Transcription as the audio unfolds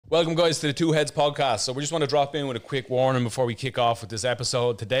Welcome, guys, to the Two Heads podcast. So we just want to drop in with a quick warning before we kick off with this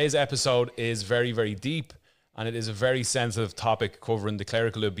episode. Today's episode is very, very deep, and it is a very sensitive topic covering the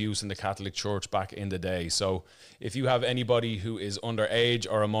clerical abuse in the Catholic Church back in the day. So if you have anybody who is underage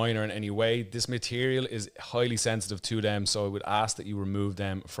or a minor in any way, this material is highly sensitive to them, so I would ask that you remove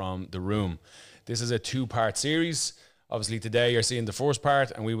them from the room. This is a two-part series. Obviously, today you're seeing the first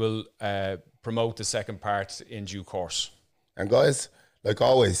part, and we will promote the second part in due course. And guys, like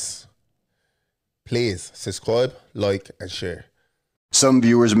always, please subscribe, like, and share. Some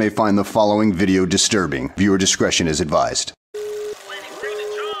viewers may find the following video disturbing. Viewer discretion is advised. I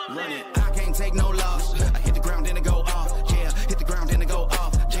can't take no loss. I hit the ground and it go off. Yeah, hit the ground and it go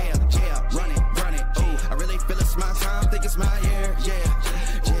off. Yeah, run it. Ooh, I really feel it's my time. Think it's my year.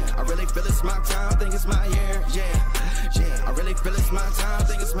 Yeah. I really feel it's my time. Think it's my year. Yeah. I really feel it's my time.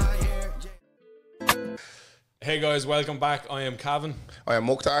 Think it's my year. Hey guys, welcome back. I am Kevin. I am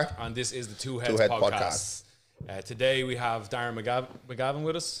Mukhtar. And this is the Two Heads podcast. Today we have Darren McGavin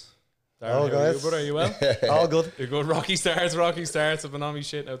with us. Darren, Hello, guys. Are you, brother? Are you well? All good. You're good. Rocky starts. I've been on me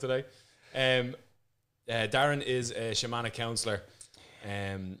shit now today. Darren is a shamanic counsellor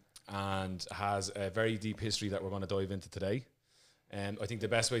and has a very deep history that we're going to dive into today. I think the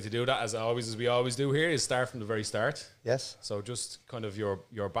best way to do that, as we always do here, is start from the very start. Yes. So just kind of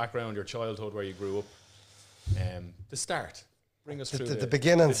your background, your childhood, where you grew up. The start. Bring us through the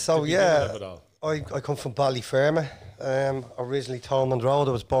beginning. The beginning of it all. I come from Ballyferma. Originally Thomond Road.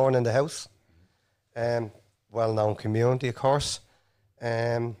 I was born in the house. Well-known community, of course.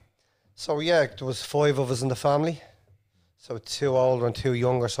 There was 5 of us in the family. So 2 older and 2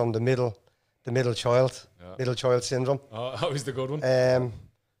 younger. So I'm the middle child. Yeah. Middle child syndrome. Oh, always the good one.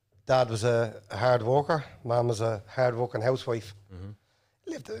 Dad was a hard worker. Mum was a hard working housewife. Mm-hmm.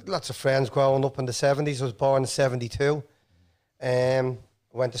 Lived lots of friends growing up in the 70s. I was born in 72.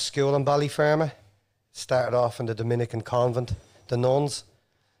 Went to school in Ballyferma. Started off in the Dominican convent, the nuns,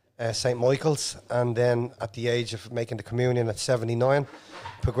 St. Michael's, and then at the age of making the communion at 79,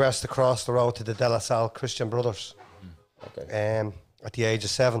 progressed across the road to the De La Salle Christian Brothers. Okay. At the age of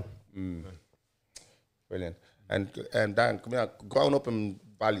 7. Brilliant. And Dan, growing up in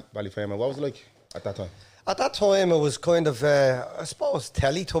Ballyferma, what was it like at that time? At that time, it was kind of, I suppose,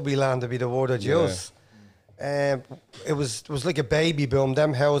 Teletubby land would be the word I'd use. It was like a baby boom.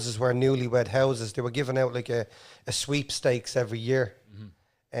 Them houses were newlywed houses. They were giving out like a sweepstakes every year.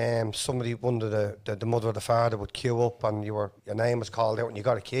 Somebody, one of the mother or the father would queue up, and your name was called out, and you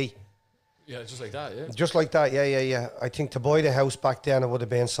got a key. Yeah, just like that. Yeah. Just like that. Yeah. I think to buy the house back then, it would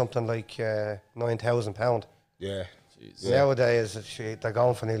have been something like £9,000. Yeah. Yeah. Nowadays, they're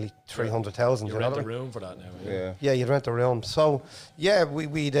going for nearly 300,000. You rent a room for that now. Yeah, you'd rent a room. So, yeah,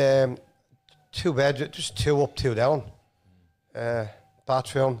 we'd 2 bedrooms, just 2 up, 2 down.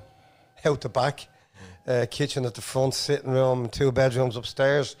 Bathroom, out the back. Kitchen at the front, sitting room, 2 bedrooms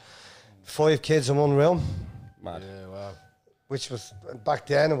upstairs. 5 kids in 1 room. Mad. Yeah, wow. Which was, back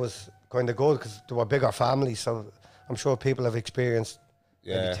then, it was kind of good because there were bigger families. So, I'm sure people have experienced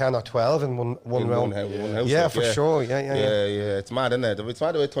maybe 10 or 12 in one room. One house, yeah, like, for sure. Yeah. It's mad, isn't it? It's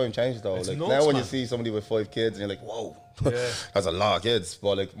mad the way time changes, though. It's like nuts, now, when man. you see somebody with 5 kids, and you're like, whoa, Yeah. that's a lot of kids.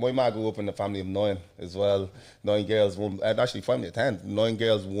 But like, my mom grew up in a family of 9 as well. 9 girls, 1. Actually, family of 10. 9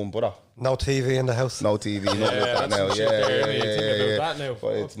 girls, 1 brother. No TV in the house. No TV, nothing like that now. That now.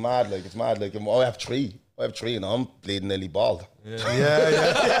 But it's mad. Like, I have 3. And I'm bleeding nearly bald. Yeah. You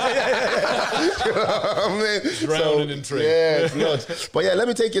know what I mean? Drowning in 3. Yeah, it's nuts. But yeah, let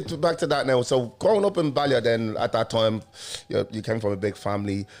me take you back to that now. So growing up in Ballia, then at that time, you came from a big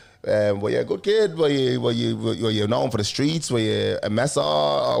family. Were you a good kid? Were you known for the streets? Were you a messer,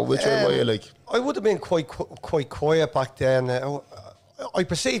 or which way were you like? I would have been quite quiet back then. I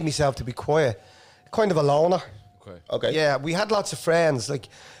perceived myself to be quiet, kind of a loner. Okay. Yeah, we had lots of friends. Like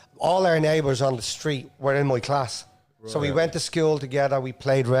all our neighbours on the street were in my class. Right. So we went to school together. We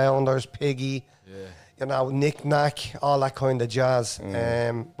played rounders, piggy, knick-knack, all that kind of jazz.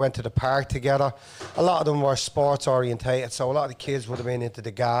 Went to the park together. A lot of them were sports orientated, so a lot of the kids would have been into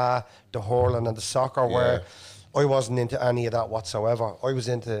the GA, the hurling and the soccer, where I wasn't into any of that whatsoever. I was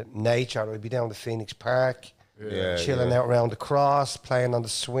into nature. I'd be down to Phoenix Park, chilling out around the cross, playing on the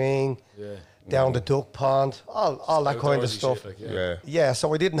swing, down the duck pond, all that kind of stuff.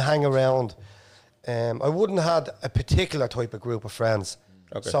 So I didn't hang around. I wouldn't have had a particular type of group of friends.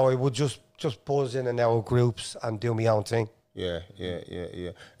 Okay. So I would just buzz in and out of groups and do my own thing. Yeah.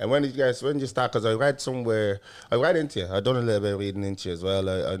 And when did you start? Because I read into you. I've done a little bit of reading into you as well.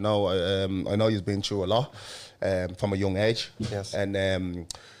 I know you've been through a lot from a young age. Yes. And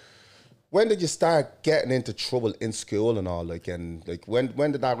When did you start getting into trouble in school and all? Like, and like,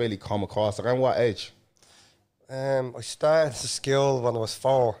 when did that really come across? Around what age? I started to school when I was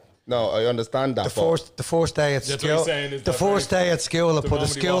 4. No, I understand that. The first day at That's what school. he's saying is The that first day at school, I put the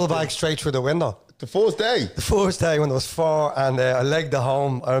moment he school walked bag in. straight through the window. The first day. The first day when I was 4, and I legged it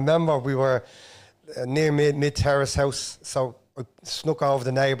home. I remember we were near mid terrace house, so I snuck over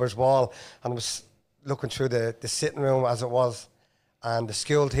the neighbour's wall and was looking through the sitting room as it was, and the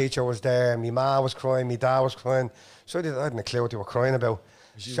school teacher was there. My ma was crying, my dad was crying. So I hadn't a clue what they were crying about.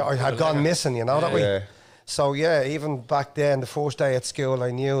 So I had gone missing, you know that way. Yeah. So yeah, even back then, the first day at school,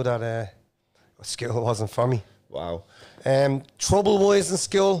 I knew that school wasn't for me. Wow. Trouble-wise in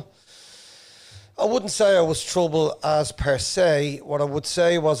school, I wouldn't say I was trouble as per se. What I would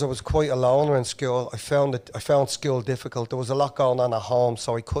say was I was quite a loner in school. I found school difficult. There was a lot going on at home,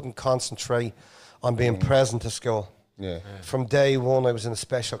 so I couldn't concentrate on being present at school. Yeah. From day one, I was in a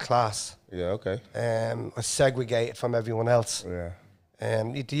special class. Yeah. Okay. I was segregated from everyone else. Yeah.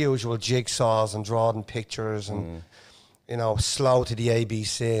 The usual jigsaws and drawing pictures and, you know, slow to the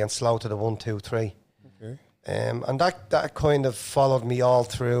ABC and slow to the 1, 2, 3. Okay. And that kind of followed me all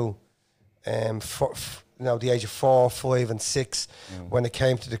through, the age of 4, 5 and 6 when it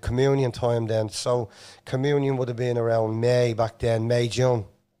came to the communion time then. So communion would have been around May back then, May, June.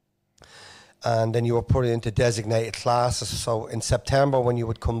 And then you were put into designated classes. So in September, when you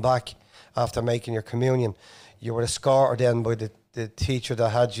would come back after making your communion, you were escorted then by the teacher that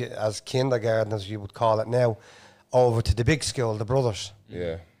had you as kindergarten, as you would call it now, over to the big school, the brothers.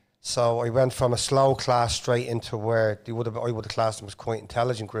 Yeah. So I went from a slow class straight into where I would have classed them as quite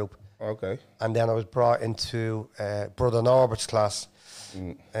intelligent group. Okay. And then I was brought into Brother Norbert's class,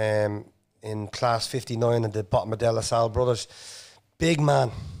 in class 59 in the bottom of De La Salle brothers. Big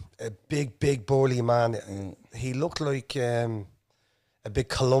man, a big burly man. He looked like a big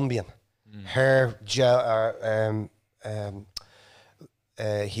Colombian. Hair gel,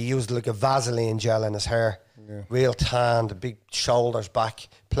 he used like a Vaseline gel in his hair. Yeah. Real tanned, big shoulders back,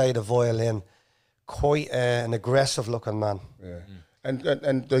 played a violin. Quite an aggressive looking man. Yeah.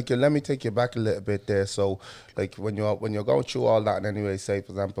 And like, let me take you back a little bit there. So, like, when you're going through all that, and anyway, say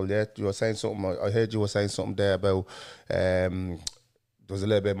for example, you were saying something. I heard you were saying something there about there was a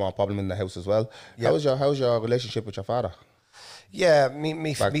little bit more problem in the house as well. Yep. How's your relationship with your father? Yeah,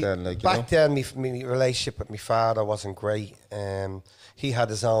 back then, my relationship with my father wasn't great. He had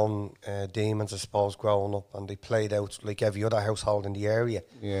his own demons, I suppose, growing up, and they played out like every other household in the area.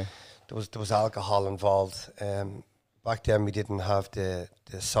 Yeah, there was alcohol involved. Back then, we didn't have the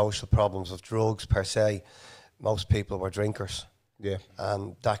social problems of drugs per se. Most people were drinkers. Yeah,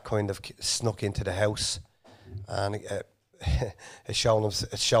 and that kind of snuck into the house, and it's shown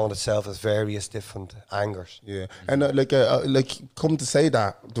itself as various different angers. Yeah, and like come to say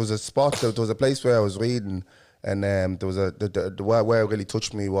that there was a spot, there was a place where I was reading, and there was the where it really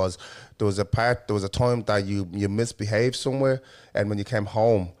touched me was there was a time that you misbehaved somewhere, and when you came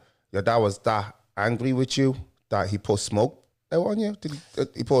home, your dad was that angry with you that he put smoke out on you. Did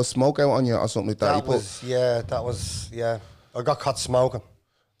he put smoke out on you or something like that? That was I got caught smoking.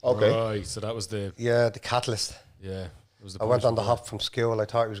 Okay, right. So that was the catalyst. Yeah. I went on the hop from school. I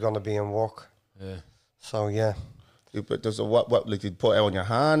thought he was going to be in work. Yeah. So yeah. There's what like you put it on your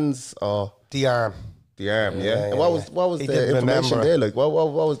hands or the arm? The arm, yeah. And what was the information there? Like what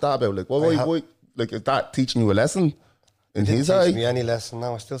was that about? Like what like is that teaching you a lesson? In his eye? Teach me any lesson.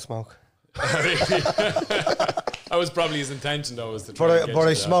 No, I still smoke. That was probably his intention, though, was to try but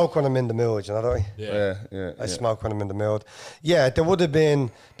I smoke when I'm in the mood, you know, don't I? Yeah. I smoke when I'm in the mood. Yeah, there would have been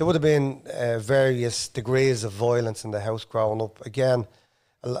various degrees of violence in the house growing up. Again,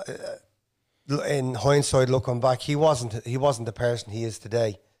 in hindsight, looking back, he wasn't the person he is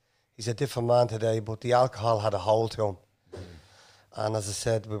today. He's a different man today, but the alcohol had a hold to him. And as I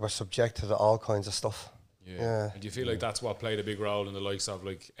said, we were subjected to all kinds of stuff. Yeah. And do you feel like that's what played a big role in the likes of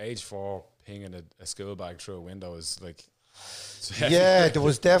like age 4 pinging a school bag through a window is like... Yeah, there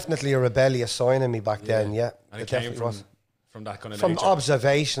was definitely a rebellious sign in me back then, yeah. And it came from that kind of From nature.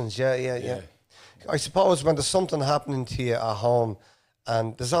 observations, yeah. I suppose when there's something happening to you at home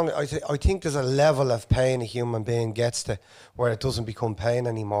and there's only... I think there's a level of pain a human being gets to where it doesn't become pain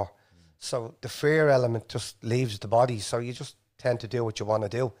anymore. So the fear element just leaves the body, so you just tend to do what you want to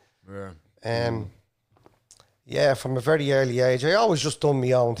do. Yeah. Yeah, from a very early age, I always just done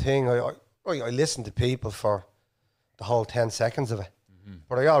my own thing. I listened to people for the whole 10 seconds of it.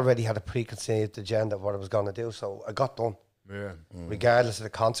 But I already had a preconceived agenda of what I was going to do, so I got done. Yeah. Regardless of the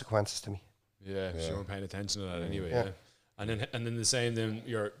consequences to me. Yeah, so you weren't paying attention to that anyway. Yeah. And then the same, then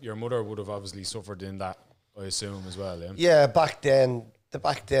your mother would have obviously suffered in that, I assume, as well, yeah? Yeah, back then,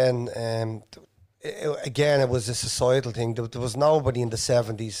 back then, again, it was a societal thing. There was nobody in the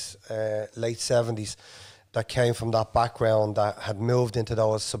 70s, late 70s, that came from that background that had moved into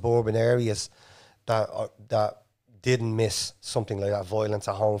those suburban areas that didn't miss something like that, violence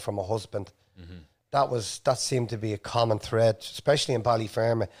at home from a husband. That seemed to be a common thread, especially in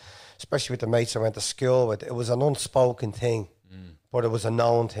Ballyfermot, especially with the mates I went to school with. It was an unspoken thing, but it was a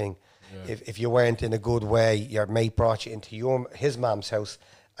known thing. Yeah. If you weren't in a good way, your mate brought you into his mum's house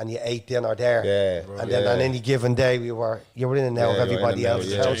and you ate dinner there. Yeah. And then on any given day, you were in and out of everybody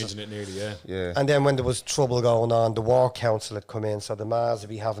else's houses. And then when there was trouble going on, the war council had come in, so the ma's would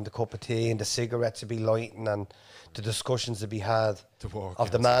be having the cup of tea and the cigarettes would be lighting and the discussions would be had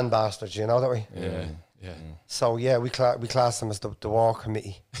of the man bastards, you know that way? Yeah. So we classed them as the war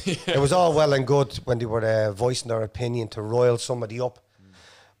committee. It was all well and good when they were voicing their opinion to rile somebody up.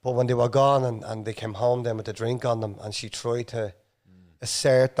 But when they were gone and they came home then with the drink on them and she tried to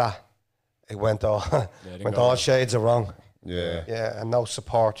assert that, it went all shades of wrong. Yeah, and no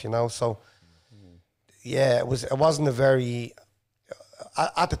support, you know. So it wasn't a very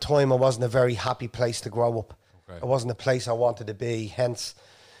at the time it wasn't a very happy place to grow up. Okay. It wasn't a place I wanted to be. Hence,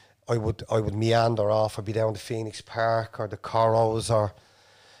 I would meander off. I'd be down to Phoenix Park or the Corros or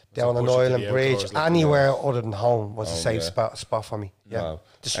down an Island Bridge. Anywhere other than home was a safe spot for me. Yeah, wow.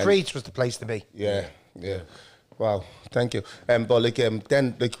 The streets was the place to be. Yeah. Wow, thank you. But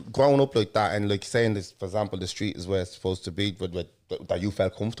then growing up like that and saying this, for example, the street is where it's supposed to be, with that you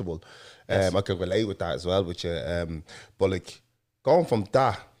felt comfortable. Yes. I could relate with that as well with you. But going from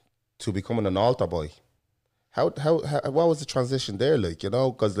that to becoming an altar boy, how what was the transition there? You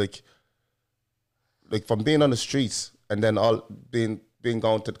know, because from being on the streets and then all being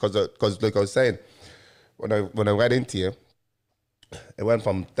going to, because like I was saying, when I went into you, it went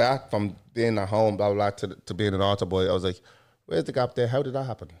from being at home, blah, blah, to being an altar boy. I was like, where's the gap there? How did that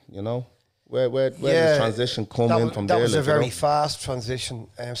happen? You know? Where did the transition come in from there? That was a very fast transition,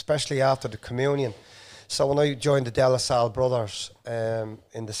 especially after the communion. So when I joined the De La Salle Brothers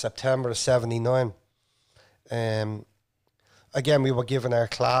in the September of 79, again, we were given our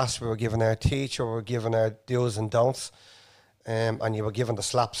class, we were given our teacher, we were given our do's and don'ts, and you were given the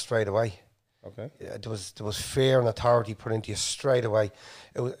slap straight away. Okay. There was fear and authority put into you straight away.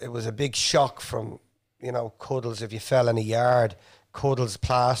 It was a big shock from, you know, cuddles if you fell in a yard, cuddles,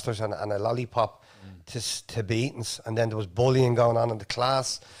 plasters and a lollipop to beatings. And then there was bullying going on in the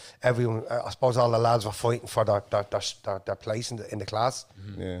class. Everyone, I suppose all the lads were fighting for their place in the class.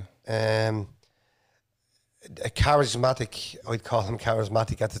 Yeah. A charismatic, I'd call him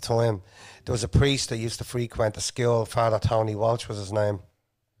charismatic at the time. There was a priest that used to frequent the school, Father Tony Walsh was his name.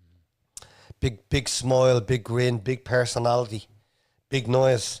 Big smile, big grin, big personality, big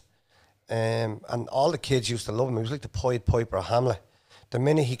noise. And all the kids used to love him. He was like the Pied Piper of Hamlet. The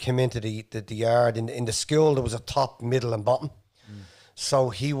minute he came into the yard, in the school, there was a top, middle and bottom. So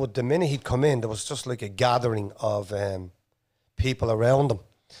the minute he'd come in, there was just like a gathering of people around him.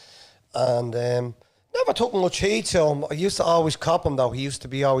 And never took much heed to him. I used to always cop him, though. He used to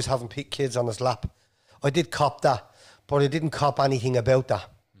be always having kids on his lap. I did cop that, but I didn't cop anything about that.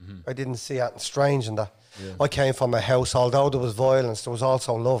 I didn't see anything strange in that. Yeah. I came from a house, although there was violence, there was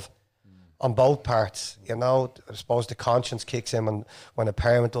also love on both parts. You know, I suppose the conscience kicks in when a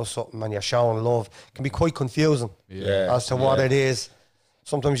parent does something and you're showing love. It can be quite confusing as to what it is.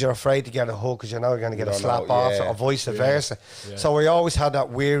 Sometimes you're afraid to get a hug because you know you're going to get a slap off or vice versa. Yeah. So I always had that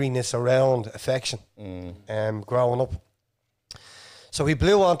weariness around affection growing up. So he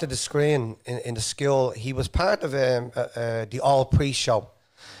blew onto the screen in the school. He was part of the all-priest show.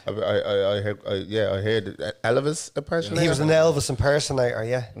 I heard Elvis impersonator. He was an Elvis impersonator,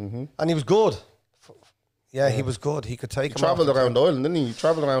 and he was good. He was good. He could take him. Travelled around Ireland, didn't he? He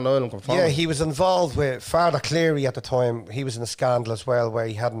travelled around Ireland. Yeah, he was involved with Father Cleary at the time. He was in a scandal as well, where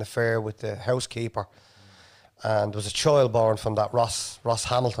he had an affair with the housekeeper, and there was a child born from that, Ross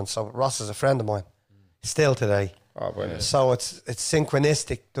Hamilton. So Ross is a friend of mine, still today. Oh, brilliant. So it's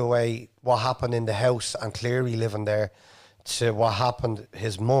synchronistic the way what happened in the house and Cleary living there to what happened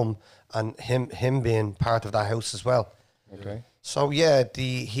his mum and him being part of that house as well. Okay. So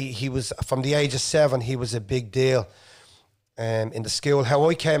he was from the age of 7. He was a big deal in the school. How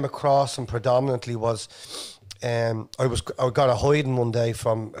I came across him predominantly was I got a hiding one day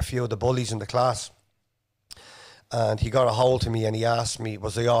from a few of the bullies in the class, and he got a hold of me and he asked me,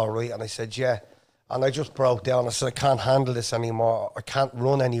 was I all right? And I said, yeah. And I just broke down. I said, I can't handle this anymore. I can't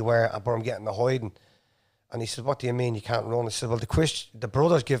run anywhere, but I'm getting a hiding. And he said, what do you mean you can't run? I said, well, the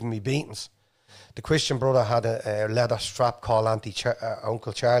brother's giving me beatings. The Christian brother had a leather strap called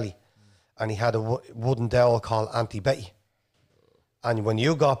Uncle Charlie, and he had a wooden dowel called Auntie Betty.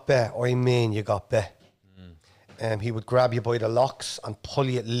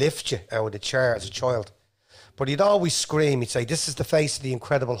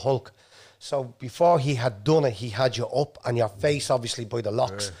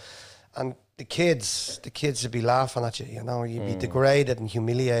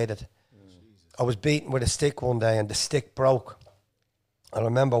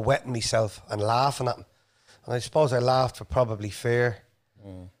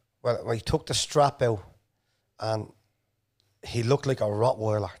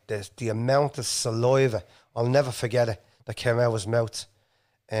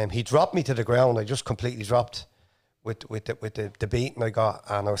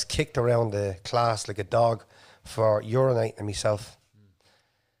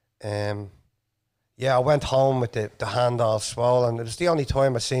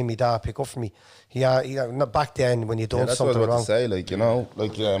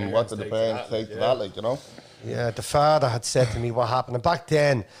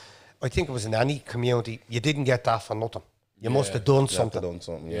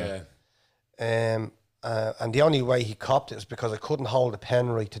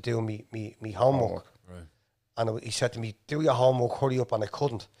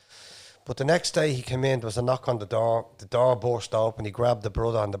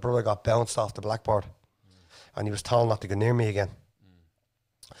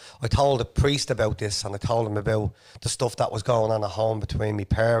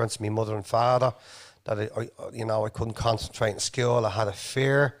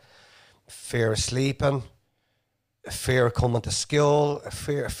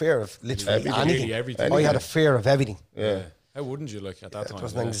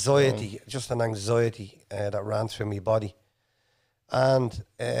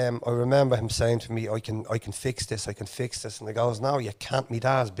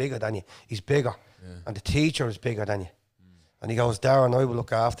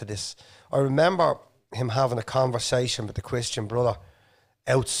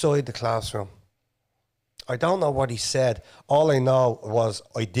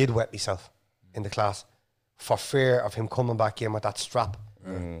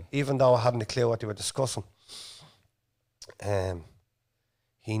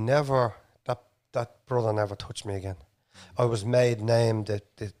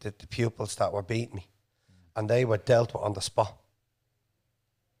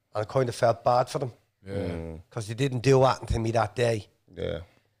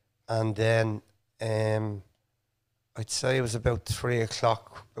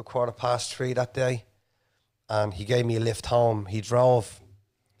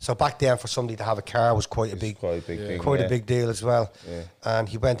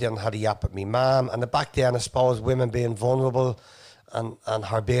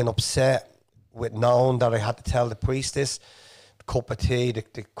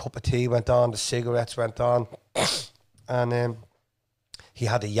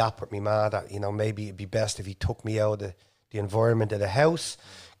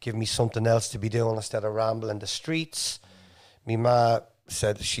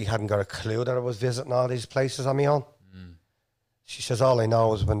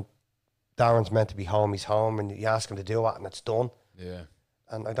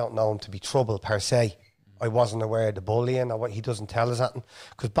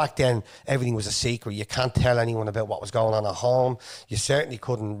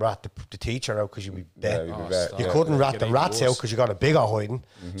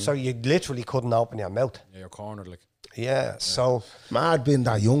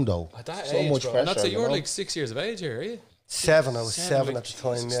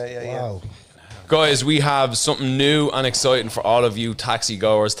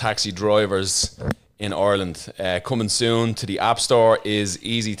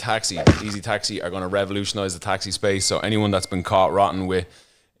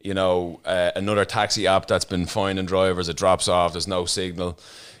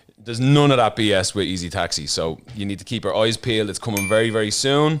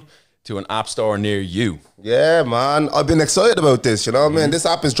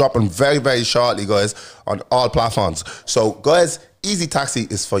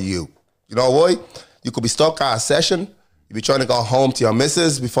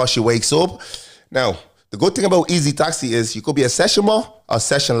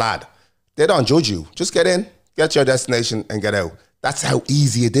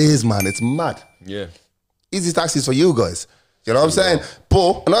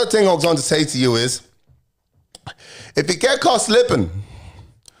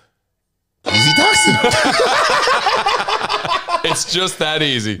 It's just that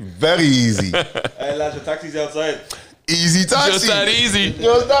easy. Very easy. Hey lads, the taxi's outside. Easy taxi. Just that easy.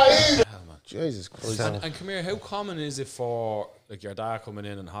 Just that easy. Jesus Christ. And come here, how common is it for like your dad coming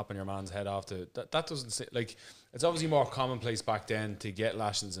in and hopping your man's head off to that doesn't say, like, it's obviously more commonplace back then to get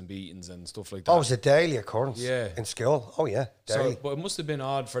lashings and beatings and stuff like that. Oh, it was a daily occurrence. Yeah. In school. Oh yeah, daily. So, but it must have been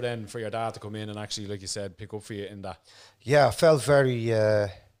odd for your dad to come in and actually, like you said, pick up for you in that. Yeah, I felt very.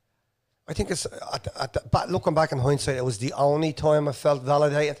 I think it's looking back in hindsight, it was the only time I felt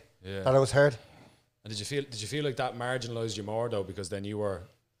validated that I was heard. And did you feel like that marginalised you more though, because then you were?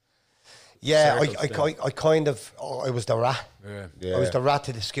 Yeah, I kind of, I was the rat. Yeah. I was the rat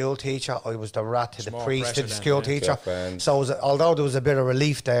to the school teacher. I was the rat to the more priest, to pressure the then, school yeah. teacher. So although there was a bit of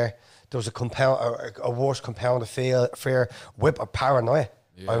relief there was a worse compound of fear, whip of paranoia.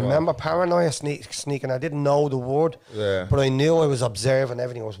 I remember paranoia sneaking. I didn't know the word, but I knew I was observing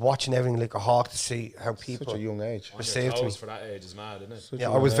everything. I was watching everything like a hawk to see how people. Such a young age. Perceived me. For that age is mad, isn't it?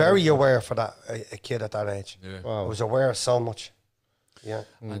 Yeah, I was very aware for that, a kid at that age. Yeah. Wow. I was aware of so much. Yeah.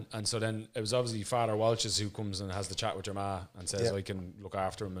 And so then it was obviously Father Walsh's who comes and has the chat with your ma and says I can look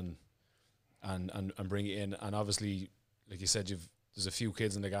after him and bring it in. And obviously, like you said, there's a few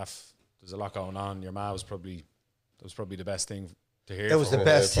kids in the gaff. There's a lot going on. Your ma was probably the best thing to hear. It was the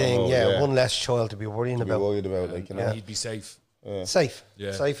best thing. One less child to be worrying Be about. worried about, like, you know. And he'd be safe. Safe.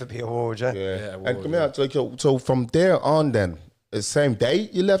 Yeah. Safe would be a word, yeah. Yeah. Yeah, And come here, so from there on then, the same day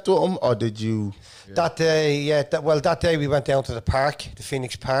you left with him, or did you? That day, that day we went down to the park, the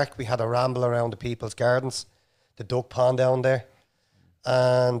Phoenix Park. We had a ramble around the people's gardens, the duck pond down there.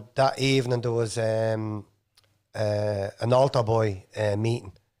 And that evening there was an altar boy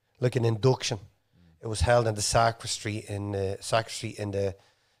meeting, like an induction. It was held in the sacristy in the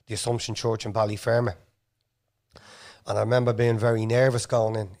Assumption Church in Ballyfermot. And I remember being very nervous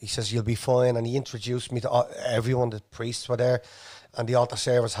going in. He says, "You'll be fine." And he introduced me to everyone. The priests were there. And the altar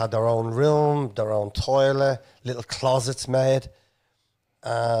servers had their own room, their own toilet, little closets made.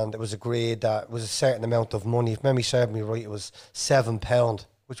 And it was agreed that it was a certain amount of money. If memory served me right, it was £7,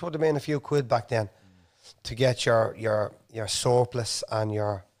 which would have been a few quid back then, to get your surplice and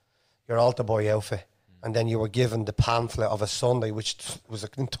your altar boy outfit. And then you were given the pamphlet of a Sunday, which was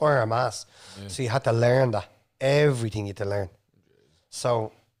an entire mass. Yeah. So you had to learn that. Everything you had to learn.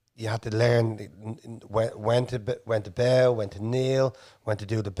 So you had to learn when to bow, when to kneel, when to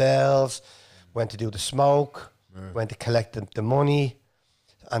do the bells, when to do the smoke, when to collect the money,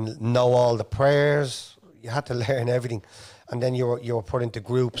 and know all the prayers. You had to learn everything. And then you were put into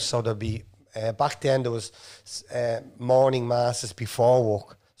groups. So there'd be, back then there was morning masses before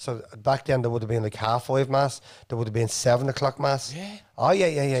work. So back then there would have been like 5:30 mass. There would have been 7 o'clock mass. Yeah. Oh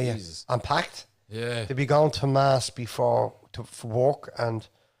yeah. Jesus. And packed. Yeah. They'd be going to mass for work, and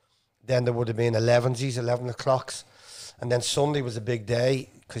then there would have been 11 o'clocks. And then Sunday was a big day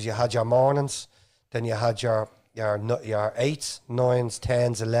because you had your mornings, then you had your 8s, 9s,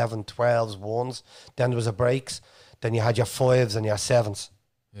 10s, 11s, 12s, 1s. Then there was a breaks. Then you had your 5s and your 7s.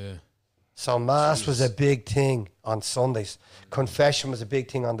 Yeah. So mass was a big thing on Sundays. Confession was a big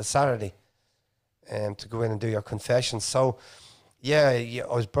thing on the Saturday, to go in and do your confession. So, I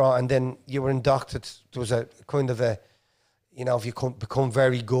was brought, and then you were inducted. There was a kind of a, if you become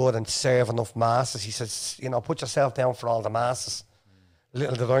very good and serve enough masses, he says, put yourself down for all the masses.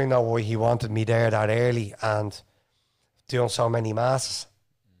 Little did I know why he wanted me there that early and doing so many masses.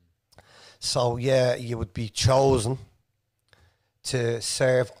 So, you would be chosen to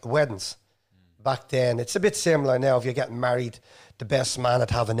serve weddings. Back then, it's a bit similar now. If you're getting married, the best man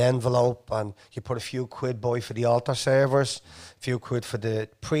would have an envelope and you put a few quid by for the altar servers, a few quid for the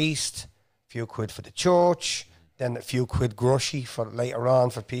priest, a few quid for the church, then a few quid grushy for later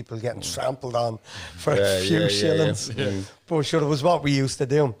on for people getting trampled on for a few shillings. Yeah. But sure, it was what we used to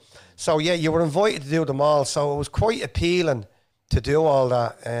do. So, you were invited to do them all. So it was quite appealing to do all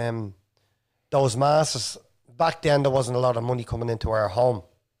that. Those masses, back then there wasn't a lot of money coming into our home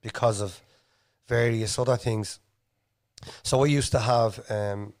because of various other things. So I used to have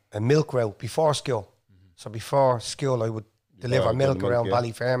a milk route before school. So before school I would deliver milk around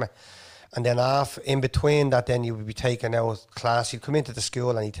Ballyfermot. And then in between that, then you would be taken out of class. You'd come into the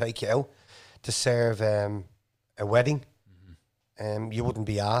school and he'd take you out to serve a wedding. You wouldn't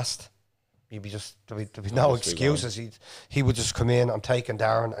be asked. You'd be there'd be no excuses. He would just come in, I'm taking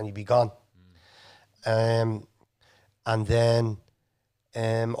Darren, and you'd be gone. And then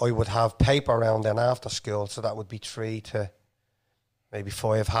I would have paper around then after school, so that would be 3 to maybe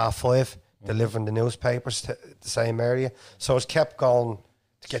 5, 5:30, delivering the newspapers to the same area. So I was kept going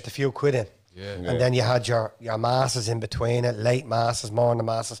to get the few quid in. Yeah. And then you had your masses in between it, late masses, morning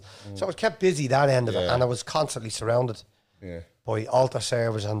masses. So I was kept busy that end of it, and I was constantly surrounded. by altar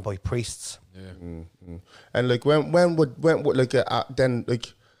servers and by priests. And like when would like then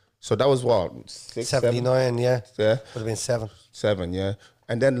like so that was what 6, 79, yeah. Yeah. Would have been 7. 7, yeah.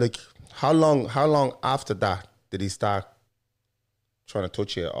 And then like how long after that did he start trying to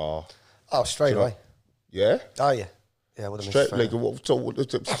touch you or Straight away. Yeah? Oh yeah. Yeah, would have Straight been like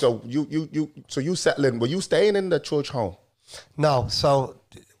so you settling, were you staying in the church home? No, so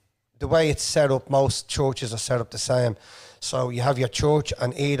the way it's set up, most churches are set up the same. So you have your church,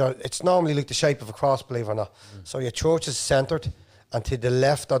 and either it's normally like the shape of a cross, believe it or not. So your church is centered, and to the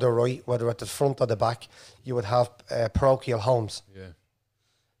left or the right, whether at the front or the back, you would have parochial homes. Yeah.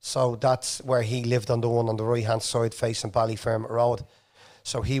 So that's where he lived, on the one on the right hand side facing Ballyfermot Road.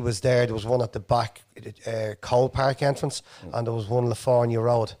 So he was there. There was one at the back, Cole Park entrance, and there was one Lafornia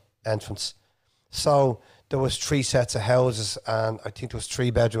Road entrance. So there was 3 sets of houses, and I think there was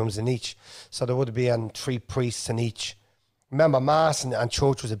 3 bedrooms in each. So there would have been 3 priests in each. Remember, mass and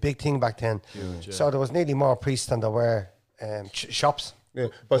church was a big thing back then. So there was nearly more priests than there were shops. Yeah,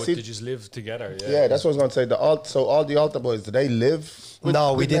 But see, did you live together? yeah, that's what I was gonna say. So all the altar boys, did they live?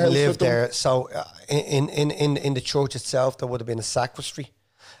 No, we with the didn't house live with them? there. So in the church itself, there would have been a sacristy,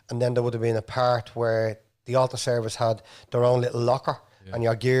 and then there would have been a part where the altar service had their own little locker, and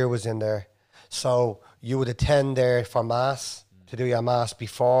your gear was in there. So you would attend there for mass, to do your mass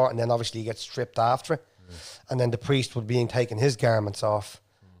before, and then obviously you get stripped after it. And then the priest would be taking his garments off.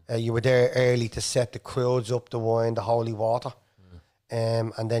 You were there early to set the crowds up, the wine, the holy water.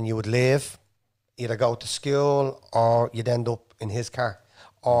 And then you would leave, either go to school or you'd end up in his car.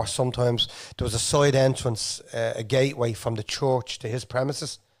 Or sometimes there was a side entrance, a gateway from the church to his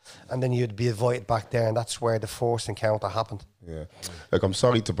premises, and then you'd be invited back there, and that's where the first encounter happened. Yeah, like I'm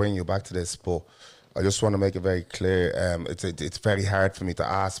sorry to bring you back to this, but I just want to make it very clear. It's very hard for me to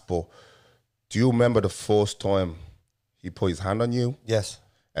ask, but do you remember the first time he put his hand on you? Yes.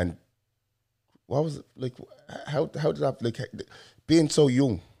 And what was it like? How did that, like, being so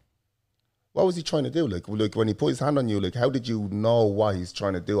young? What was he trying to do? Like when he put his hand on you, like how did you know what he's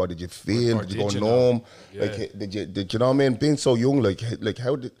trying to do, or did you feel? Or Did you go did you numb? know? Yeah. Like did you know what I mean? Being so young, like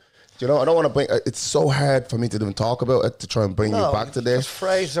how did you know? I don't want to bring. It's so hard for me to even talk about it, to try and bring you back to this. Just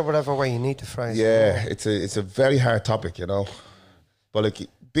phrase it whatever way you need to phrase it. Yeah, it's a very hard topic, you know. But like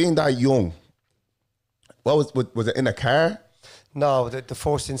being that young, what was it in a car? No, the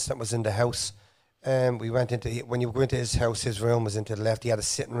first incident was in the house. We went into, when you go into his house, his room was into the left. He had a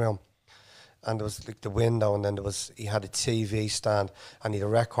sitting room, and there was like the window, and then he had a TV stand, and he had a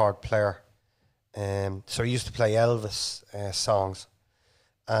record player. So he used to play Elvis songs,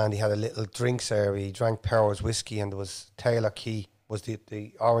 and he had a little drinks area. He drank Powers whiskey, and there was Taylor Key was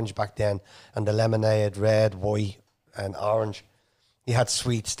the orange back then, and the lemonade, red, white, and orange. He had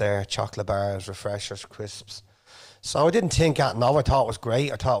sweets there, chocolate bars, refreshers, crisps. So I didn't think that. No, I thought it was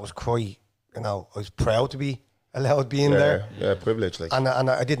great. I thought it was quite, I was proud to be allowed being there. Yeah, privilege. Like. And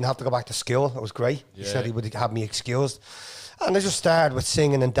I didn't have to go back to school. It was great. He said he would have me excused. And I just started with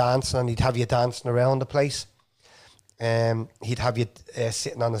singing and dancing, and he'd have you dancing around the place. He'd have you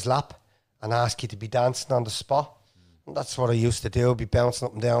sitting on his lap and ask you to be dancing on the spot. And that's what I used to do, be bouncing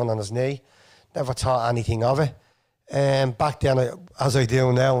up and down on his knee. Never thought anything of it. Back then, as I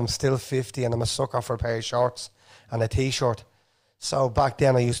do now, I'm still 50 and I'm a sucker for a pair of shorts and a t-shirt. So back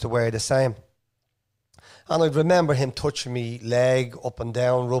then I used to wear the same. And I remember him touching me leg up and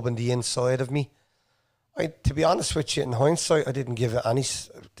down, rubbing the inside of me. To be honest with you, in hindsight, I didn't give it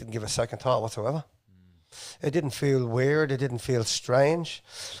a second thought whatsoever. It didn't feel weird. It didn't feel strange.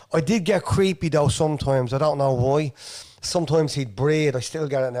 I did get creepy though sometimes. I don't know why. Sometimes he'd breathe. I still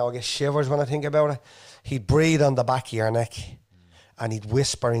get it now. I get shivers when I think about it. He'd breathe on the back of your neck, and he'd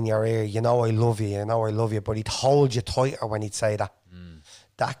whisper in your ear, "You know I love you, you know I love you," but he'd hold you tighter when he'd say that.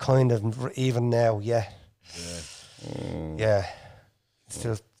 That kind of, even now, yeah.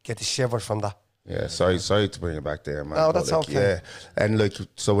 Still get the shivers from that. Yeah, sorry to bring you back there, man. No, But, that's like, okay. Yeah, and like,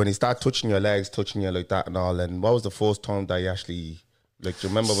 so when he started touching your legs, touching you like that and all, and what was the first time that he actually, like, do you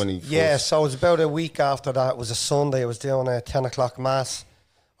remember when he first... Yeah, so it was about a week after that. It was a Sunday. I was doing a 10 o'clock mass.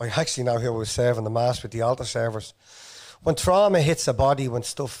 I actually know who was serving the mass with the altar servers. When trauma hits a body, when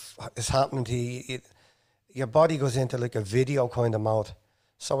stuff is happening to you, your body goes into like a video kind of mode.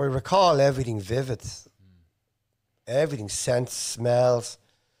 So I recall everything vivid. Everything, scents, smells.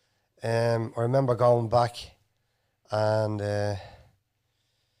 I remember going back and there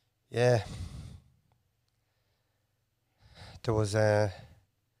was a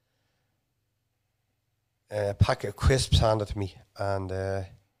packet of crisps handed to me, and a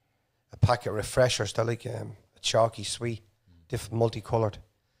packet of refreshers. They're like a chalky sweet, different multicoloured,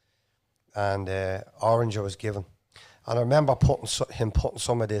 and orange I was given. And I remember him putting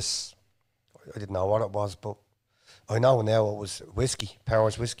some of this, I didn't know what it was, but I know now it was whiskey,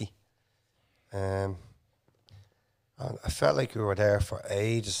 Powers whiskey. And I felt like we were there for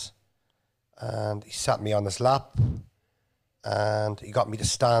ages. And he sat me on his lap and he got me to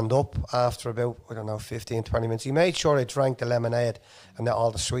stand up after about, 15, 20 minutes. He made sure I drank the lemonade and all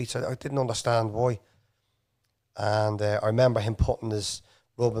the sweets. I didn't understand why. And I remember him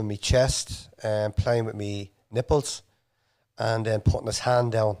rubbing my chest and playing with me nipples and then putting his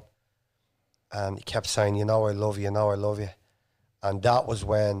hand down. And he kept saying, I love you, I love you. And that was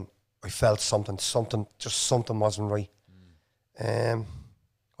when I felt something wasn't right.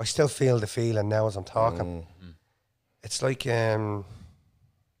 I still feel the feeling now as I'm talking. It's like,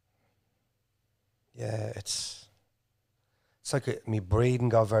 it's like my breathing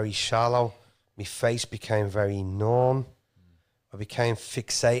got very shallow. My face became very numb. I became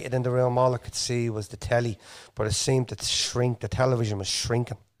fixated in the room. All I could see was the telly, but it seemed to shrink. The television was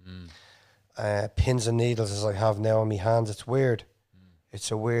shrinking. Pins and needles as I have now in my hands. It's weird.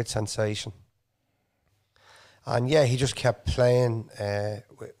 It's a weird sensation. And yeah, he just kept playing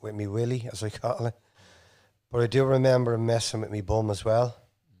with me willy, as I call it. But I do remember him messing with me bum as well.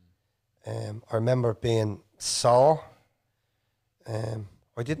 I remember being sore.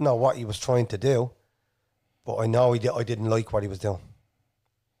 I didn't know what he was trying to do, but I know I didn't like what he was doing.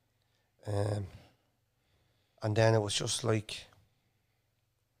 And then it was just like,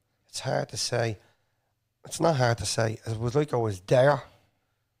 it's hard to say. It's not hard to say. It was like I was there,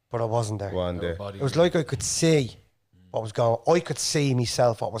 but I wasn't there. It was like I could see what was going on. I could see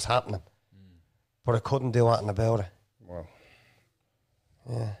myself, what was happening, but I couldn't do anything about it. Wow.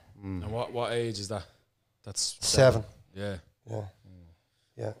 Yeah. And what age is that? That's 7. Yeah. Yeah.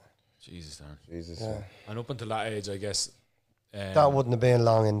 Yeah. Jesus, Darren. Jesus. Yeah. And up until that age, I guess. That wouldn't have been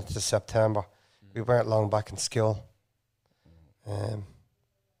long into September. We weren't long back in school.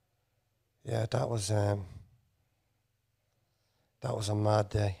 Yeah, that was a mad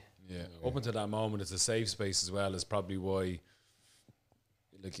day. Yeah. Up until that moment, it's a safe space as well. Is probably why,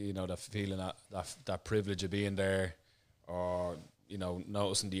 like, that feeling, that privilege of being there, or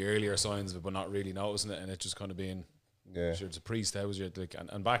noticing the earlier signs of it, but not really noticing it, and it just kind of being. Yeah. Sure, it's a priest. How was your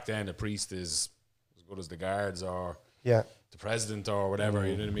and back then a priest is as good as the guards or the president or whatever.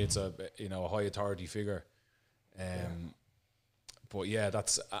 You know what I mean? It's a a high authority figure. But yeah,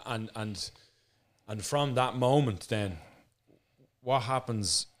 that's and from that moment, then what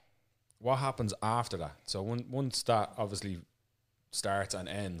happens? What happens after that? So once that obviously starts and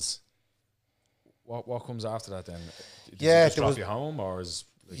ends, what comes after that then? Does it just drop you home, or is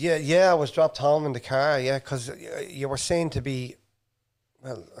I was dropped home in the car, because you were seen to be,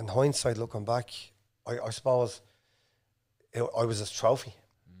 well, in hindsight, looking back, I suppose I was his trophy.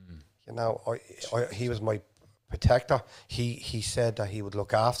 He was my protector. He said that he would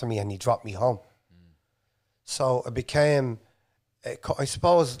look after me, and he dropped me home. So it became, I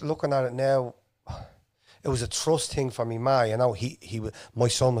suppose, looking at it now, it was a trust thing for me, ma. My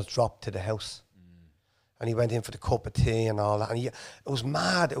son was dropped to the house. And he went in for the cup of tea and all that. And it was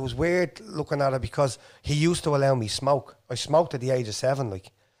mad. It was weird looking at it because he used to allow me smoke. I smoked at the age of 7,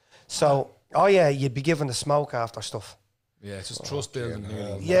 like. So, you'd be given the smoke after stuff. Yeah, it's just trust building.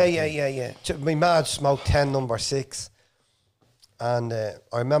 Yeah. My mad smoked 10 number 6. And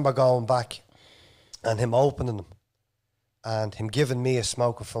I remember going back and him opening them and him giving me a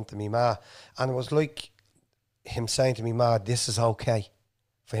smoke in front of me ma. And it was like him saying to me, ma, this is okay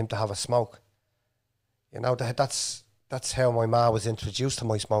for him to have a smoke. That's how my ma was introduced to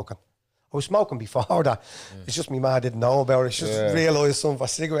my smoking. I was smoking before that. Yeah. It's just my ma didn't know about it. She just realised some of our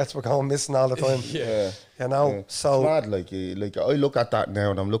cigarettes were going missing all the time. So it's mad. Like I look at that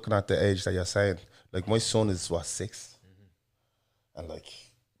now, and I'm looking at the age that you're saying. Like my son is 6, and like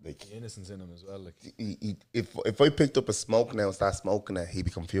the innocence in him as well. Like if I picked up a smoke now and start smoking it, he'd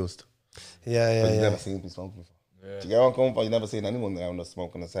be confused. He's never seen me smoking before. Yeah. Do you get what I'm coming from? You've never seen anyone around us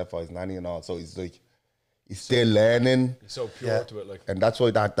smoking except for his nanny and all. So he's like. He's still learning. He's so pure to it, like. And that's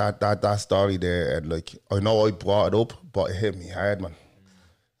why that story there, and like I know I brought it up, but it hit me hard, man.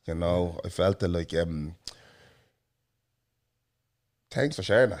 I felt it like thanks for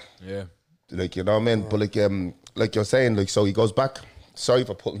sharing that. Yeah. Like what I mean? But like you're saying, like so he goes back. Sorry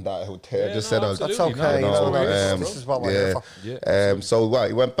for putting that out there. I just said that's okay. This is what we're here for. Yeah. So what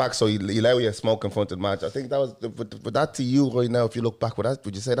he went back, so he let you smoke in front of the match. I think that was but that to you right now, if you look back with that,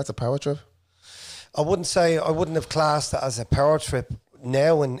 would you say that's a power trip? I wouldn't have classed it as a power trip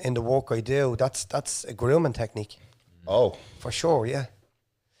now in the work I do. That's a grooming technique. Oh. For sure, yeah.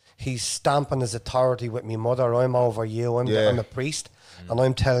 He's stamping his authority with me mother. I'm over you. I'm a priest. And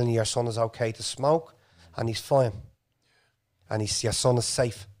I'm telling you your son is okay to smoke and he's fine. and your son is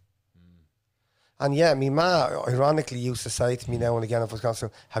safe. And yeah, my ma ironically used to say to me now and again if I was going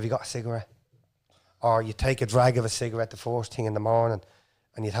through, have you got a cigarette? Or you take a drag of a cigarette the first thing in the morning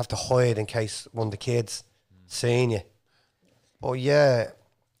and you'd have to hide in case one of the kids seen you. But yeah,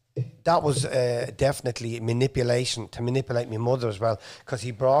 that was definitely manipulation, to manipulate my mother as well, because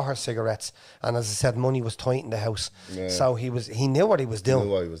he brought her cigarettes, and as I said, money was tight in the house. Yeah. So he knew what he was doing.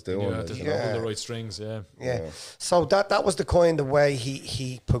 Knew what he was doing. Yeah, to hold the right strings, yeah. So that was the kind of way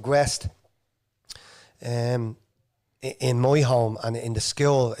he progressed in my home and in the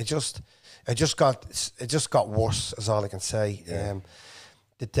school. It just got worse, is all I can say. Yeah.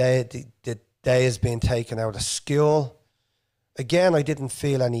 The day is being taken out of school. Again, I didn't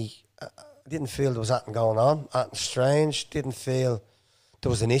feel there was anything going on, anything strange. Didn't feel there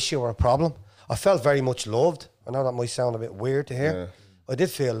was an issue or a problem. I felt very much loved. I know that might sound a bit weird to hear. Yeah. I did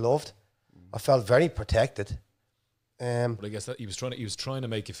feel loved. I felt very protected. But I guess that he was trying to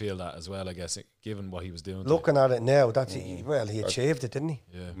make you feel that as well, I guess, given what he was doing. Looking at it now, he achieved it, didn't he?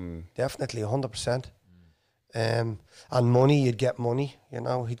 Yeah. Definitely, 100%. And money, you'd get money, you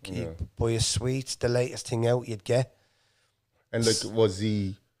know, he'd buy you sweets, the latest thing out you'd get. And like, was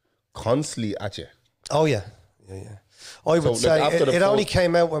he constantly at you? Oh yeah. I would say it only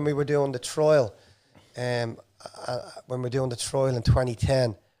came out when we were doing the trial, when we were doing the trial in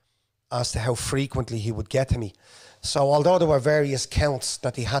 2010, as to how frequently he would get to me. So although there were various counts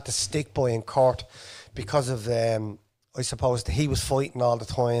that he had to stick by in court because of, I suppose he was fighting all the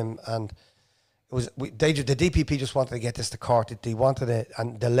time, and it was the DPP just wanted to get this to court. They wanted it,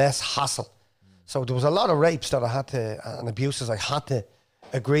 and the less hassle. So there was a lot of rapes that I had to, and abuses I had to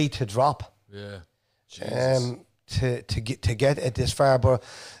agree to drop. Yeah. To get it this far, but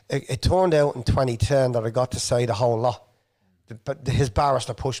it turned out in 2010 that I got to say the whole lot. But his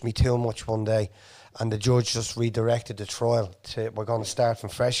barrister pushed me too much one day, and the judge just redirected the trial to, we're going to start from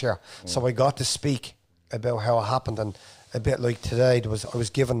fresh here. So I got to speak about how it happened, and a bit like today, I was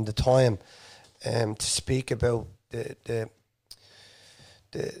given the time to speak about the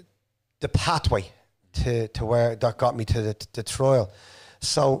pathway to where that got me to the trial.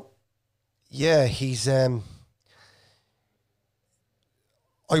 So yeah, he's I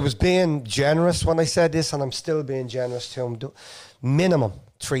was being generous when I said this, and I'm still being generous to him. Minimum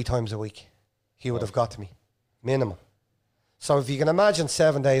 3 times a week he would have got to me. Minimum. So if you can imagine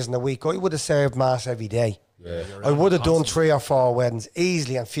 7 days in a week, I would have served mass every day. Yeah. I would have done 3 or 4 weddings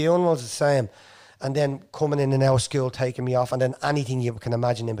easily, and funerals the same. And then coming in our school, taking me off, and then anything you can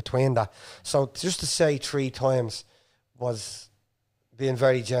imagine in between that. So just to say 3 times was being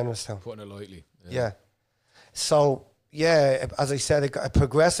very generous to him. Putting it lightly. Yeah. So, yeah, as I said, it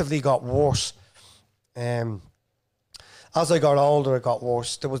progressively got worse. As I got older, it got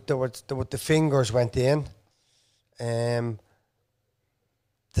worse. The fingers went in. The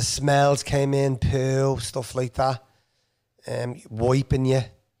smells came in, poo, stuff like that. Wiping you.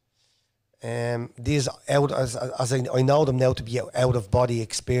 These out as I know them now to be out of body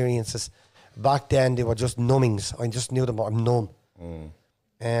experiences. Back then they were just numbings. I just knew them. I'm numb.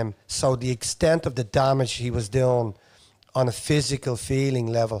 So the extent of the damage he was doing on a physical feeling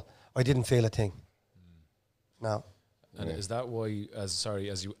level, I didn't feel a thing. No. And is that why,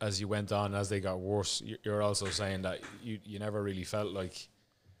 as you went on, as they got worse, you're also saying that you never really felt like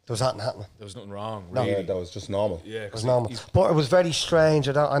there was nothing happening. There was nothing wrong. No. Really. Yeah, that was just normal. Yeah, it was normal. But it was very strange.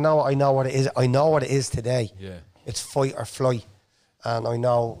 I know what it is. I know what it is today. Yeah. It's fight or flight. And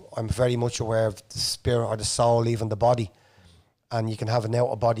I'm very much aware of the spirit or the soul leaving the body. And you can have an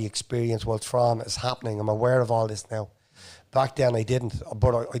out-of-body experience while trauma is happening. I'm aware of all this now. Back then I didn't,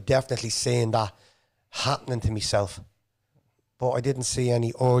 but I definitely seen that happening to myself. But I didn't see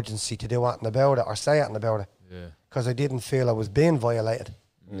any urgency to do anything about it or say anything about it. Yeah. Because I didn't feel I was being violated.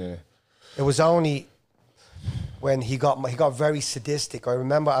 Yeah. It was only when he got very sadistic. I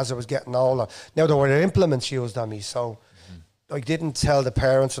remember as I was getting older. Now there were implements used on me, so I didn't tell the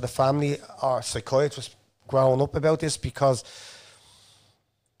parents or the family or psychiatrists growing up about this because,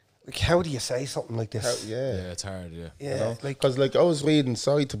 like, how do you say something like this? Yeah, it's hard. Yeah, yeah. You know? Because like I was reading,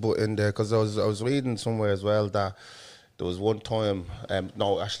 sorry to put in there, because I was reading somewhere as well that there was one time.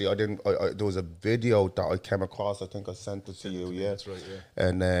 No, actually, I didn't. There was a video that I came across. I think I sent it to you. Yeah, that's right. Yeah,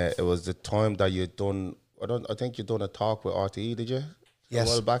 and it was the time that you done. I think you done a talk with RTE. Did you? Yes.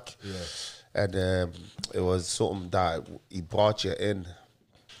 A while back. Yeah. And it was something that he brought you in,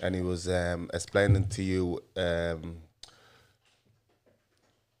 and he was explaining to you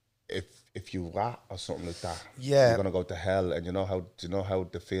if you rat or something like that, you're gonna go to hell, and you know how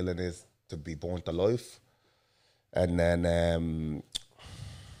the feeling is to be burnt alive. And then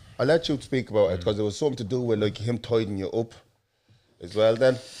I'll let you speak about it because it was something to do with like him tidying you up. as well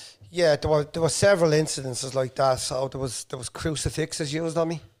then? Yeah, there were several incidences like that. So there was crucifixes used on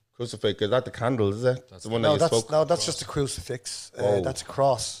me. Crucifix, is that the candle, is it? That's the one No, that you spoke? that's just a crucifix. Oh. That's a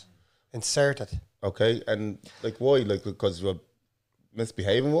cross inserted. Okay, and like why? Like because you were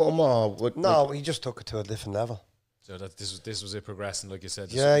misbehaving with him, or what? No, like, he just took it to a different level. So that this was it progressing, like you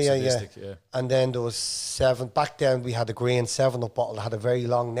said. Yeah. And then there was 7. Back then we had a green 7-Up bottle that had a very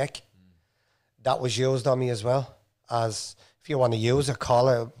long neck. That was used on me as well, as if you want to use a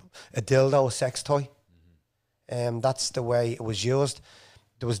collar, a dildo, a sex toy. That's the way it was used.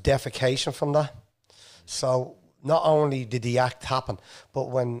 There was defecation from that. So not only did the act happen,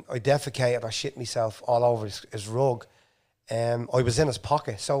 but when I defecated, I shit myself all over his rug. I was in his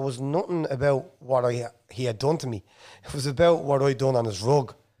pocket, so it was nothing about what he had done to me. It was about what I'd done on his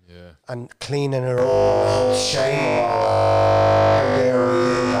rug, and cleaning it up, shame. How dare you?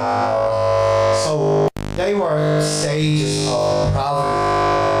 So they were stages of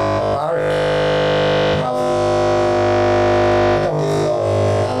barbaric. I don't even know.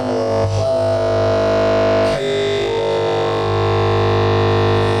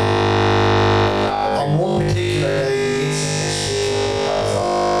 On one particular day,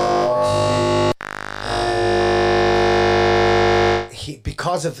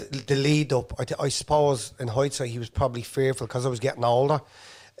 because of the lead up, I suppose in hindsight he was probably fearful because I was getting older.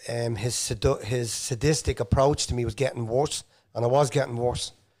 His sadistic approach to me was getting worse, and I was getting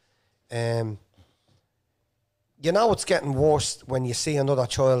worse. You know it's getting worse when you see another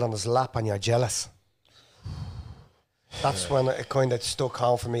child on his lap and you're jealous. That's when it kind of stuck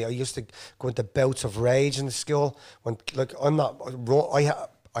home for me. I used to go into bouts of rage in the school when, like, I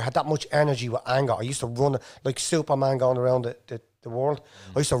had that much energy with anger. I used to run like Superman going around the world.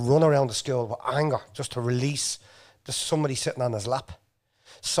 I used to run around the school with anger just to release somebody sitting on his lap.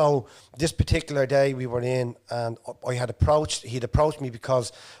 So this particular day we were in, and he'd approached me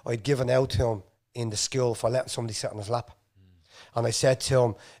because I'd given out to him in the school for letting somebody sit on his lap. And I said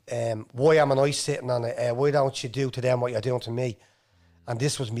to him, why am I sitting on it? Why don't you do to them what you're doing to me? And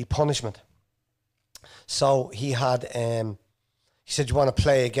this was me punishment. So he said, you want to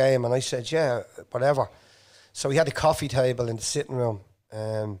play a game? And I said, yeah, whatever. So we had a coffee table in the sitting room,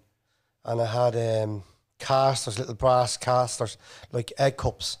 and I had casters, little brass casters, like egg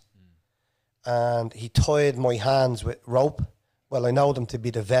cups. And he tied my hands with rope. Well, I know them to be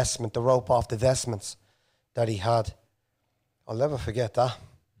the rope off the vestments that he had. I'll never forget that.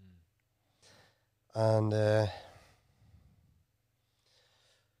 And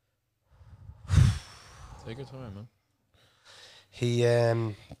take your time, man.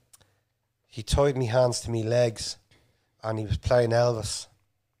 He tied me hands to me legs, and he was playing Elvis.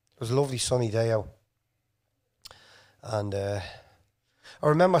 It was a lovely sunny day out. And I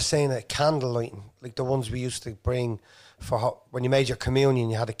remember seeing a candle lighting, like the ones we used to bring for when you made your communion.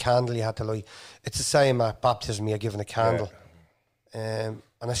 You had a candle you had to light. It's the same at baptism. You're given a candle. Yeah.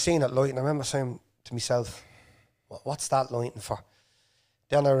 And I seen it lighting. I remember saying to myself, "What's that lighting for?"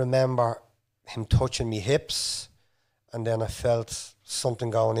 Then I remember him touching me hips, and then I felt something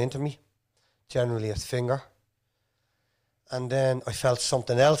going into me, generally his finger. And then I felt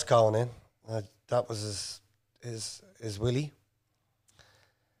something else going in. That was his willy.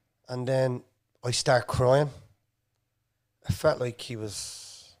 And then I start crying. I felt like he was...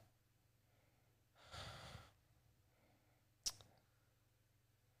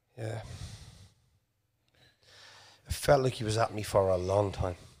 Yeah. I felt like he was at me for a long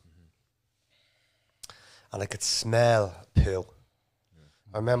time. And I could smell poo.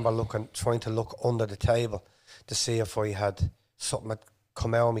 I remember trying to look under the table to see if I had something that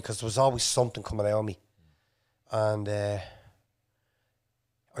come out of me, because there was always something coming out of me. And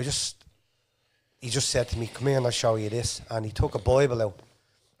he just said to me, "Come here and I'll show you this." And he took a Bible out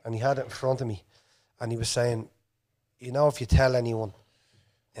and he had it in front of me, and he was saying, "You know, if you tell anyone,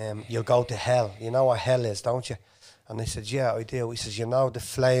 you'll go to hell. You know what hell is, don't you?" And I said, "Yeah, I do." He says, "You know the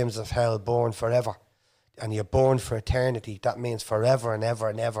flames of hell burn forever, and you're born for eternity. That means forever and ever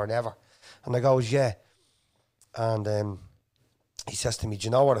and ever and ever." And I goes, "Yeah." And he says to me, "Do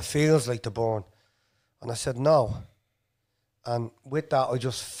you know what it feels like to burn?" And I said, "No." And with that, I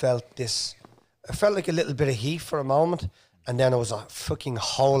just felt this. I felt like a little bit of heat for a moment, and then it was a fucking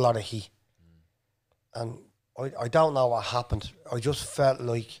whole lot of heat. And I don't know what happened. I just felt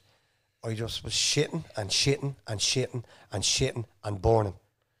like I just was shitting and shitting and shitting and shitting and burning.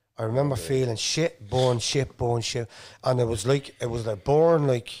 I remember feeling shit, burn, shit, burn, shit. And it was a burn,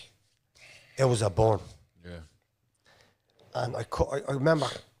 like it was a burn. Yeah. And I remember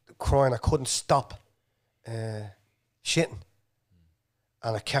crying. I couldn't stop shitting.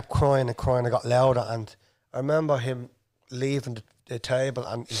 And I kept crying and crying. I got louder. And I remember him leaving the table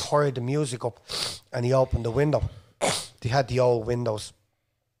and he hurried the music up and he opened the window. They had the old windows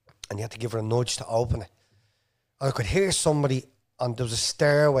and you had to give her a nudge to open it. And I could hear somebody, and there was a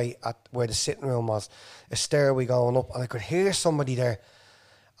stairway at where the sitting room was, a stairway going up, and I could hear somebody there.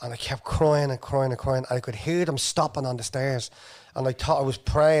 And I kept crying and crying and crying. And I could hear them stopping on the stairs. And I thought I was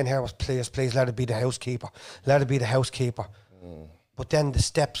praying here, was please, please let it be the housekeeper. Let it be the housekeeper. But then the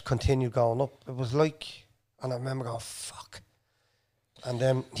steps continued going up. It was like, and I remember going, fuck. And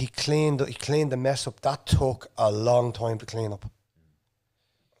then he cleaned the mess up. That took a long time to clean up.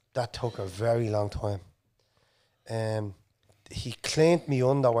 That took a very long time. He cleaned me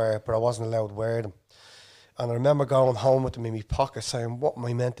underwear, but I wasn't allowed to wear them. And I remember going home with them in my pocket saying, what am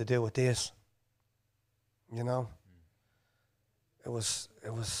I meant to do with this? You know? It was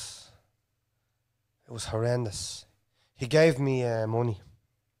horrendous. He gave me money.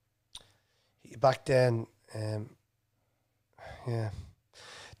 Back then, yeah.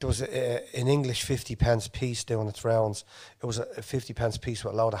 There was an English 50 pence piece doing its rounds. It was a 50 pence piece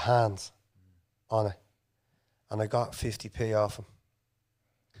with a load of hands on it. And I got 50p off him.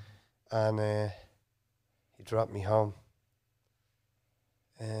 And he dropped me home.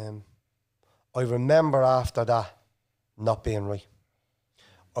 I remember after that not being right.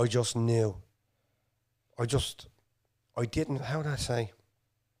 I just knew. I didn't, how did I say?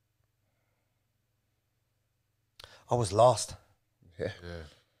 I was lost. Yeah.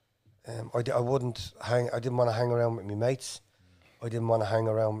 I didn't want to hang around with my mates. I didn't want to hang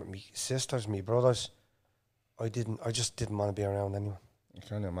around with my sisters, my brothers. I just didn't want to be around anyone. I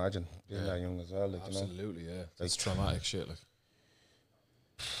can't imagine being that young as well. Like, Absolutely, yeah. That's traumatic shit. Like,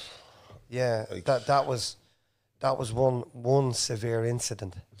 yeah, like, that was one severe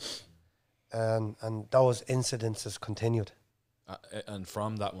incident, and those incidences continued. And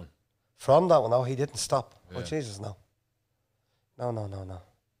from that one, oh, he didn't stop. Yeah. Oh Jesus, no.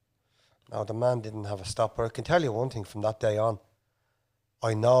 No, the man didn't have a stop. But I can tell you one thing from that day on.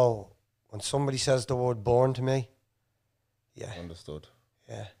 I know when somebody says the word born to me, yeah. Understood.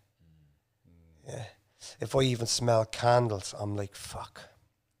 Yeah. Yeah. If I even smell candles, I'm like, fuck.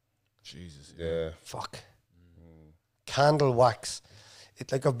 Jesus. Yeah. Fuck. Candle wax.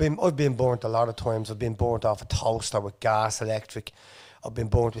 I've been burnt a lot of times. I've been burnt off a toaster with gas, electric. I've been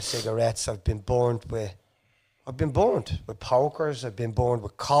burnt with cigarettes. I've been burnt with pokers. I've been burnt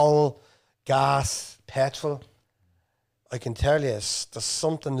with coal, gas, petrol. I can tell you, there's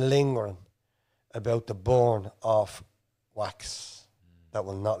something lingering about the burn of wax that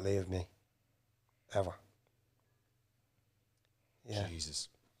will not leave me, ever. Yeah. Jesus.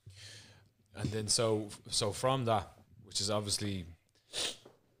 And then so from that, which is obviously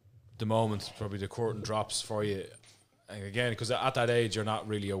the moment probably the curtain drops for you. And again, because at that age, you're not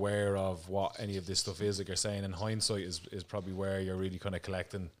really aware of what any of this stuff is. Like you're saying, in hindsight is probably where you're really kind of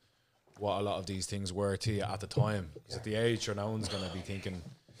collecting what a lot of these things were to you at the time. Because at the age, no one's going to be thinking,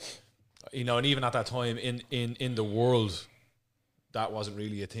 you know, and even at that time in the world, that wasn't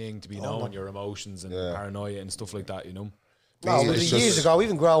really a thing to be knowing your emotions and paranoia and stuff like that, you know. No, it was years ago,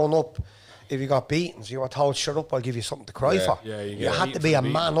 even growing up, if you got beaten, you were told, shut up, I'll give you something to cry for. Yeah, you had to be a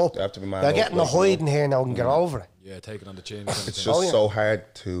man up. You have to be man You're up. getting a hiding here now and get over it. Yeah, taking on the chin. It's just so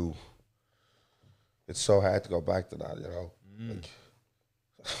hard to. It's so hard to go back to that, you know. Like,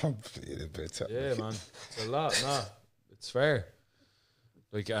 I'm feeling a bit. Yeah, man, it's a lot. Nah, it's fair.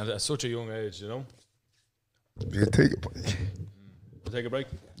 Like at such a young age, you know. You take it. We'll take a break.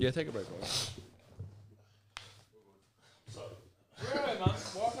 Yeah, take a break. You're right, man.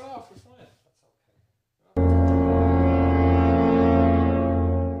 Walk it off. You're fine.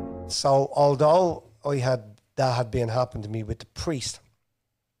 So, although that had been happening to me with the priest,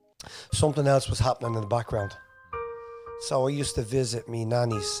 something else was happening in the background. So I used to visit me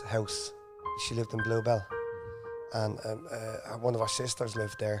nanny's house. She lived in Bluebell, and one of our sisters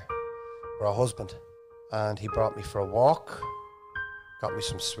lived there, with her husband, and he brought me for a walk, got me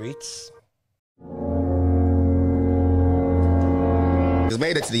some sweets. Just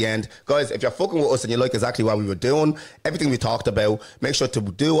made it to the end. Guys, if you're fucking with us and you like exactly what we were doing, everything we talked about, make sure to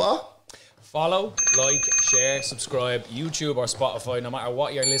do what? Follow, like, share, subscribe, YouTube or Spotify. No matter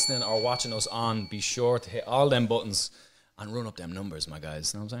what you're listening or watching us on, be sure to hit all them buttons and run up them numbers, my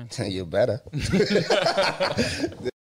guys. You know what I'm saying? You better.